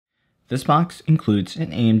This box includes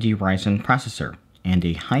an AMD Ryzen processor and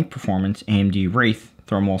a high-performance AMD Wraith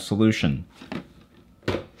thermal solution.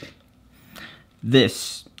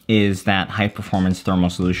 This is that high-performance thermal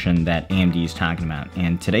solution that AMD is talking about,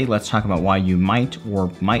 and today let's talk about why you might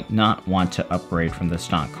or might not want to upgrade from the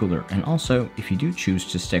stock cooler, and also, if you do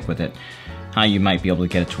choose to stick with it, how you might be able to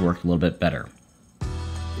get it to work a little bit better.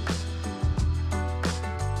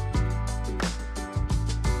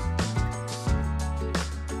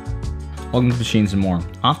 Welcome to Machines and More.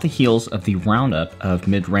 Off the heels of the roundup of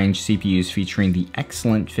mid-range CPUs featuring the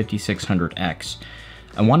excellent 5600X,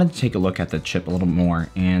 I wanted to take a look at the chip a little more,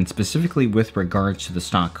 and specifically with regards to the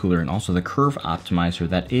stock cooler and also the curve optimizer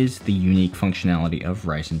that is the unique functionality of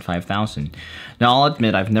Ryzen 5000. Now I'll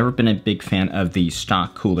admit I've never been a big fan of the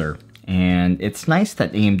stock cooler, and it's nice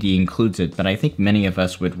that AMD includes it, but I think many of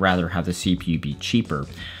us would rather have the CPU be cheaper,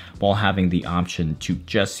 while having the option to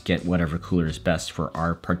just get whatever cooler is best for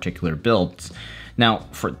our particular builds. Now,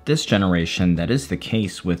 for this generation, that is the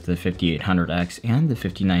case with the 5800X and the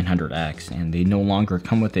 5900X, and they no longer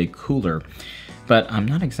come with a cooler, but I'm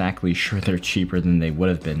not exactly sure they're cheaper than they would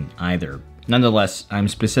have been either. Nonetheless, I'm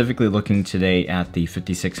specifically looking today at the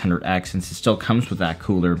 5600X since it still comes with that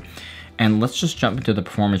cooler. And let's just jump into the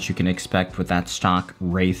performance you can expect with that stock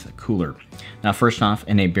Wraith cooler. Now first off,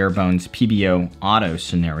 in a bare bones PBO auto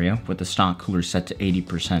scenario with the stock cooler set to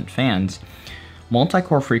 80% fans,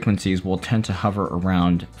 multi-core frequencies will tend to hover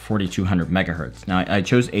around 4200 megahertz. Now I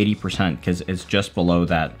chose 80% because it's just below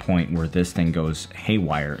that point where this thing goes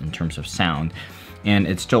haywire in terms of sound, and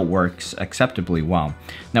it still works acceptably well.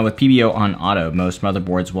 Now with PBO on auto, most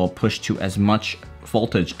motherboards will push to as much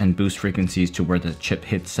voltage and boost frequencies to where the chip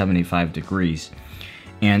hits 75 degrees.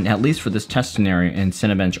 And at least for this test scenario in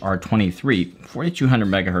Cinebench R23, 4200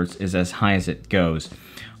 megahertz is as high as it goes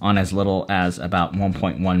on as little as about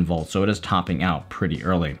 1.1 volts, so it is topping out pretty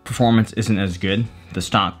early. Performance isn't as good. The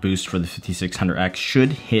stock boost for the 5600X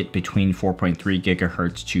should hit between 4.3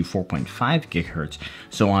 gigahertz to 4.5 gigahertz.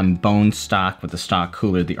 So on bone stock with the stock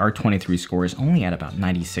cooler, the R23 score is only at about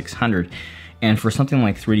 9600. And for something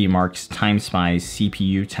like 3D Mark's TimeSpy's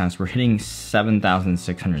CPU test, we're hitting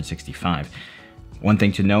 7665. One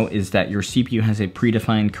thing to note is that your CPU has a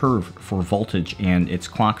predefined curve for voltage and its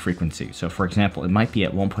clock frequency. So for example, it might be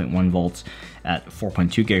at 1.1 volts at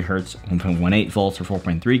 4.2 gigahertz, 1.18 volts or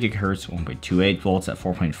 4.3 gigahertz, 1.28 volts at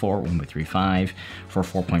 4.4, 1.35 for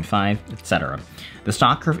 4.5, etc. The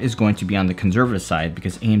stock curve is going to be on the conservative side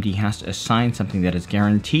because AMD has to assign something that is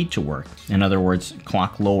guaranteed to work. In other words,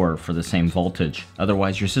 clock lower for the same voltage.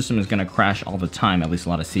 Otherwise, your system is going to crash all the time. At least a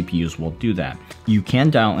lot of CPUs will do that. You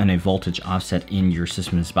can dial in a voltage offset in your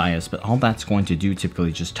system's BIOS, but all that's going to do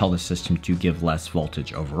typically just tell the system to give less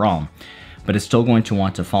voltage overall. But it's still going to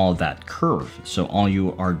want to follow that curve. So all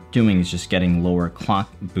you are doing is just getting lower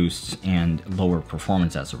clock boosts and lower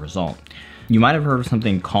performance as a result. You might have heard of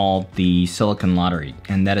something called the silicon lottery,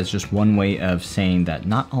 and that is just one way of saying that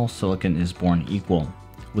not all silicon is born equal.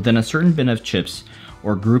 Within a certain bin of chips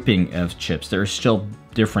or grouping of chips, there is still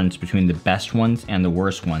difference between the best ones and the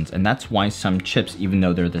worst ones, and that's why some chips, even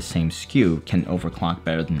though they're the same SKU, can overclock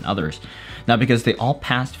better than others. Now, because they all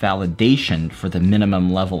passed validation for the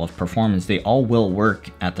minimum level of performance, they all will work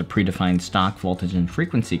at the predefined stock voltage and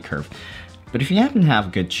frequency curve. But if you happen to have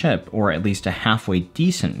a good chip, or at least a halfway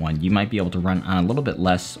decent one, you might be able to run on a little bit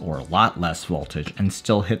less or a lot less voltage and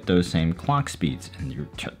still hit those same clock speeds, and your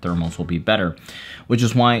thermals will be better, which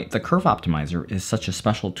is why the curve optimizer is such a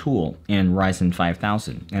special tool in Ryzen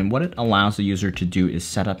 5000. And what it allows the user to do is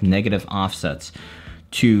set up negative offsets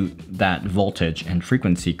to that voltage and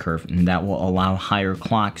frequency curve, and that will allow higher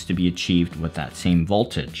clocks to be achieved with that same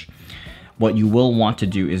voltage. What you will want to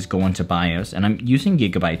do is go into BIOS, and I'm using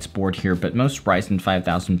Gigabyte's board here, but most Ryzen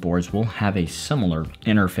 5000 boards will have a similar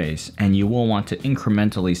interface, and you will want to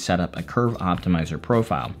incrementally set up a curve optimizer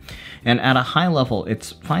profile. And at a high level,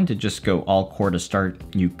 it's fine to just go all core to start.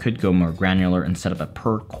 You could go more granular and set up a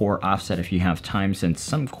per core offset if you have time, since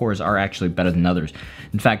some cores are actually better than others.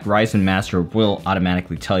 In fact, Ryzen Master will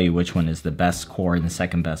automatically tell you which one is the best core and the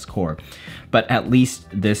second best core. But at least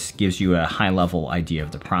this gives you a high level idea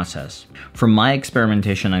of the process. From my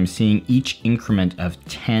experimentation, I'm seeing each increment of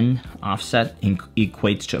 10 offset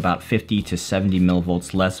equates to about 50 to 70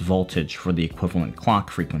 millivolts less voltage for the equivalent clock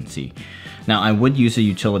frequency. Now, I would use a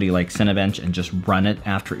utility like Cinebench and just run it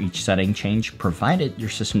after each setting change. Provided your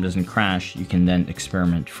system doesn't crash, you can then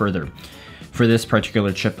experiment further. For this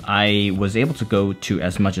particular chip, I was able to go to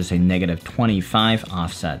as much as a negative 25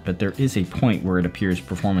 offset, but there is a point where it appears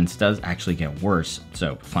performance does actually get worse.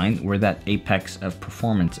 So find where that apex of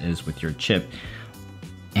performance is with your chip.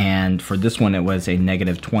 And for this one, it was a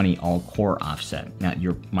 -20 all-core offset. Now,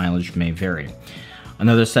 your mileage may vary.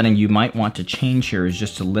 Another setting you might want to change here is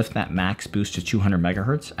just to lift that max boost to 200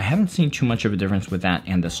 megahertz. I haven't seen too much of a difference with that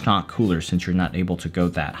and the stock cooler, since you're not able to go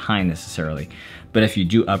that high necessarily. But if you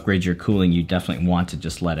do upgrade your cooling, you definitely want to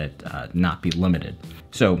just let it not be limited.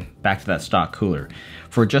 So back to that stock cooler.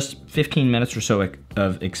 For just 15 minutes or so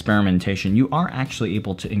of experimentation, you are actually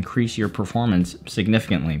able to increase your performance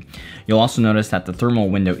significantly. You'll also notice that the thermal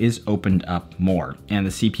window is opened up more, and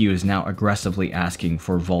the CPU is now aggressively asking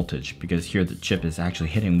for voltage, because here the chip is actually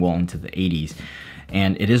hitting well into the 80s.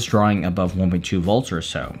 And it is drawing above 1.2 volts or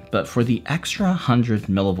so. But for the extra 100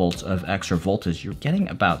 millivolts of extra voltage, you're getting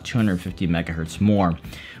about 250 megahertz more,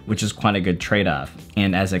 which is quite a good trade-off.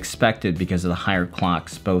 And as expected, because of the higher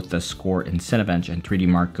clocks, both the Score and Cinebench and 3D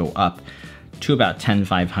Mark go up to about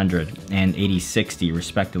 10500 and 8060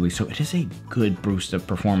 respectively. So it is a good boost of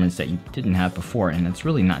performance that you didn't have before, and it's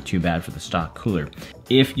really not too bad for the stock cooler.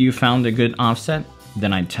 If you found a good offset,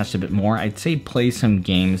 then I'd test a bit more. I'd say play some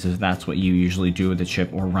games if that's what you usually do with the chip,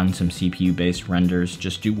 or run some CPU-based renders.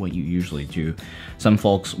 Just do what you usually do. Some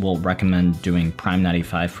folks will recommend doing Prime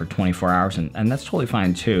 95 for 24 hours, and that's totally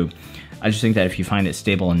fine too. I just think that if you find it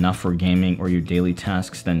stable enough for gaming or your daily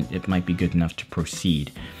tasks, then it might be good enough to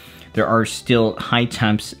proceed. There are still high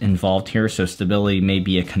temps involved here, so stability may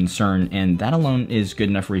be a concern, and that alone is good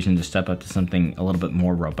enough reason to step up to something a little bit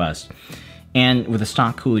more robust. And with a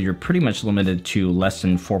stock cooler, you're pretty much limited to less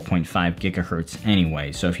than 4.5 gigahertz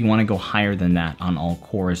anyway. So if you want to go higher than that on all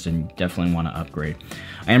cores, then you definitely want to upgrade.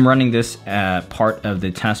 I am running this part of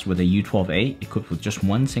the test with a U12A equipped with just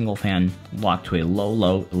one single fan, locked to a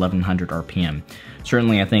low 1100 RPM.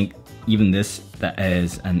 Certainly, I think even this that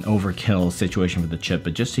is an overkill situation for the chip,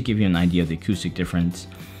 but just to give you an idea of the acoustic difference,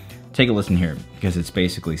 take a listen here, because it's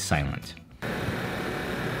basically silent.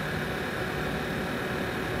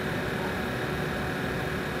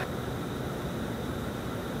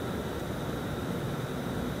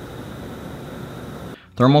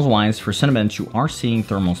 Thermals wise, for Cinebench, you are seeing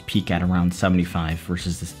thermals peak at around 75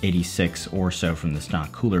 versus this 86 or so from the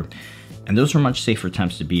stock cooler, and those are much safer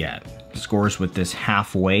temps to be at. Scores with this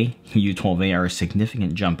halfway U12A are a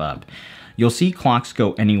significant jump up. You'll see clocks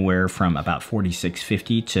go anywhere from about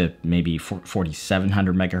 4650 to maybe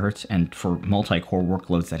 4700 megahertz, and for multi-core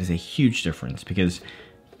workloads, that is a huge difference, because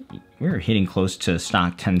we're hitting close to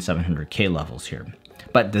stock 10700K levels here.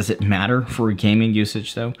 But does it matter for gaming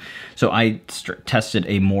usage though? So I tested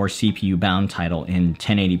a more CPU bound title in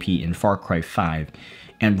 1080p in Far Cry 5,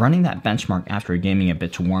 and running that benchmark after gaming a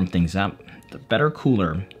bit to warm things up, the better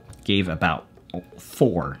cooler gave about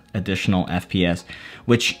 4 additional FPS,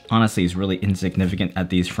 which honestly is really insignificant at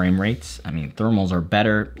these frame rates. I mean, thermals are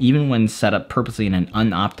better even when set up purposely in an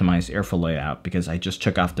unoptimized airflow layout, because I just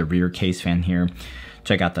took off the rear case fan here,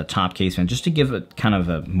 check out the top case fan, just to give it kind of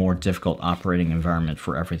a more difficult operating environment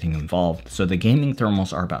for everything involved. So the gaming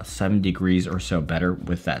thermals are about 7 degrees or so better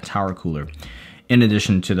with that tower cooler, in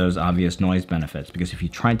addition to those obvious noise benefits, because if you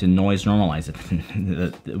tried to noise normalize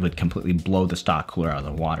it, it would completely blow the stock cooler out of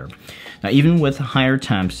the water. Now, even with higher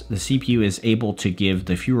temps, the CPU is able to give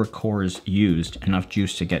the fewer cores used enough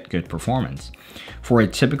juice to get good performance. For a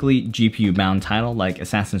typically GPU-bound title like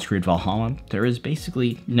Assassin's Creed Valhalla, there is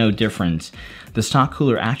basically no difference. The stock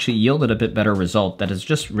cooler actually yielded a bit better result that is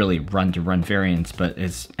just really run-to-run variance, but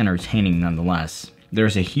it's entertaining nonetheless.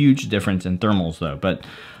 There's a huge difference in thermals though, but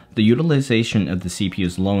the utilization of the CPU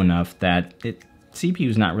is low enough that CPU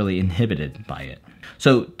is not really inhibited by it.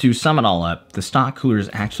 So to sum it all up, the stock cooler is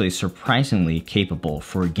actually surprisingly capable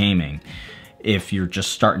for gaming. If you're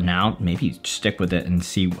just starting out, maybe stick with it and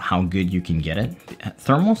see how good you can get it.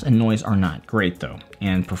 Thermals and noise are not great though,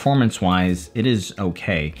 and performance-wise, it is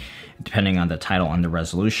okay, depending on the title and the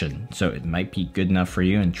resolution. So it might be good enough for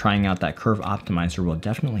you, and trying out that curve optimizer will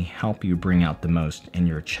definitely help you bring out the most in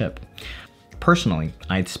your chip. Personally,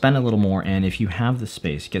 I'd spend a little more, and if you have the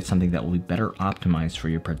space, get something that will be better optimized for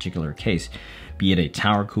your particular case, be it a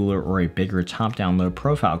tower cooler or a bigger top-down low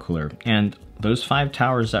profile cooler. And those 5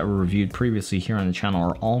 towers that were reviewed previously here on the channel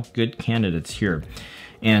are all good candidates here.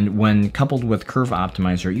 And when coupled with curve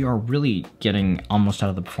optimizer, you are really getting almost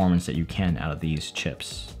out of the performance that you can out of these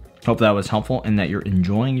chips. Hope that was helpful and that you're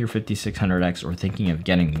enjoying your 5600X or thinking of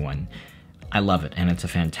getting one. I love it, and it's a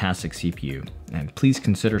fantastic CPU. And please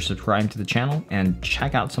consider subscribing to the channel and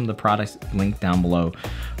check out some of the products linked down below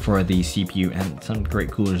for the CPU and some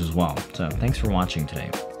great coolers as well. So thanks for watching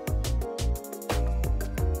today.